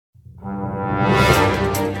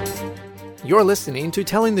You're listening to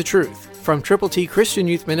Telling the Truth from Triple T Christian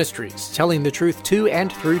Youth Ministries, telling the truth to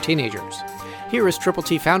and through teenagers. Here is Triple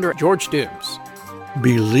T founder George Dooms.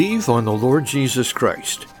 Believe on the Lord Jesus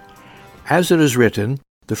Christ. As it is written,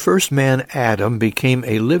 the first man, Adam, became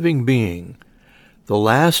a living being. The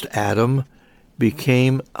last Adam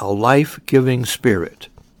became a life-giving spirit.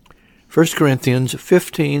 1 Corinthians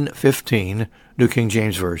 15:15, New King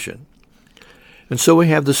James Version. And so we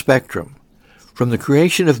have the spectrum, from the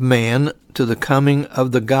creation of man to the coming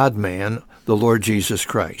of the God-man, the Lord Jesus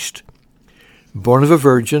Christ. Born of a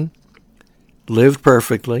virgin, lived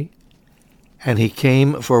perfectly, and he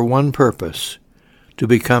came for one purpose, to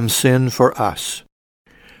become sin for us.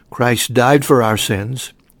 Christ died for our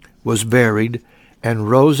sins, was buried, and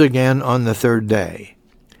rose again on the third day.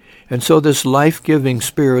 And so this life-giving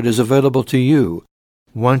Spirit is available to you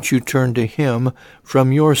once you turn to him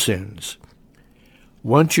from your sins.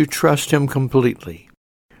 Once you trust him completely,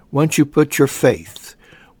 once you put your faith,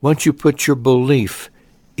 once you put your belief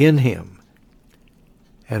in him,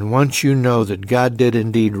 and once you know that God did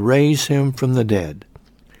indeed raise him from the dead,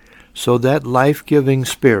 so that life-giving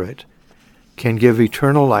Spirit can give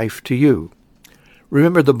eternal life to you.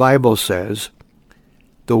 Remember, the Bible says,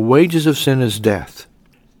 the wages of sin is death,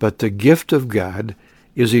 but the gift of God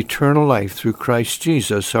is eternal life through Christ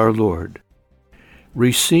Jesus our Lord.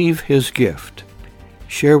 Receive his gift.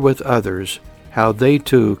 Share with others how they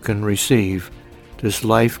too can receive this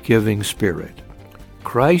life-giving Spirit.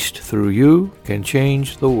 Christ through you can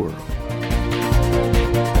change the world.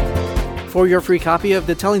 For your free copy of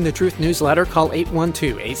the Telling the Truth newsletter, call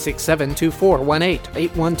 812-867-2418,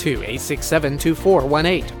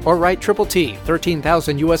 812-867-2418, or write Triple T,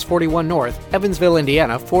 13,000 U.S. 41 North, Evansville,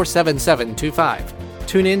 Indiana, 47725.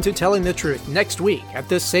 Tune in to Telling the Truth next week at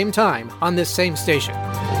this same time on this same station.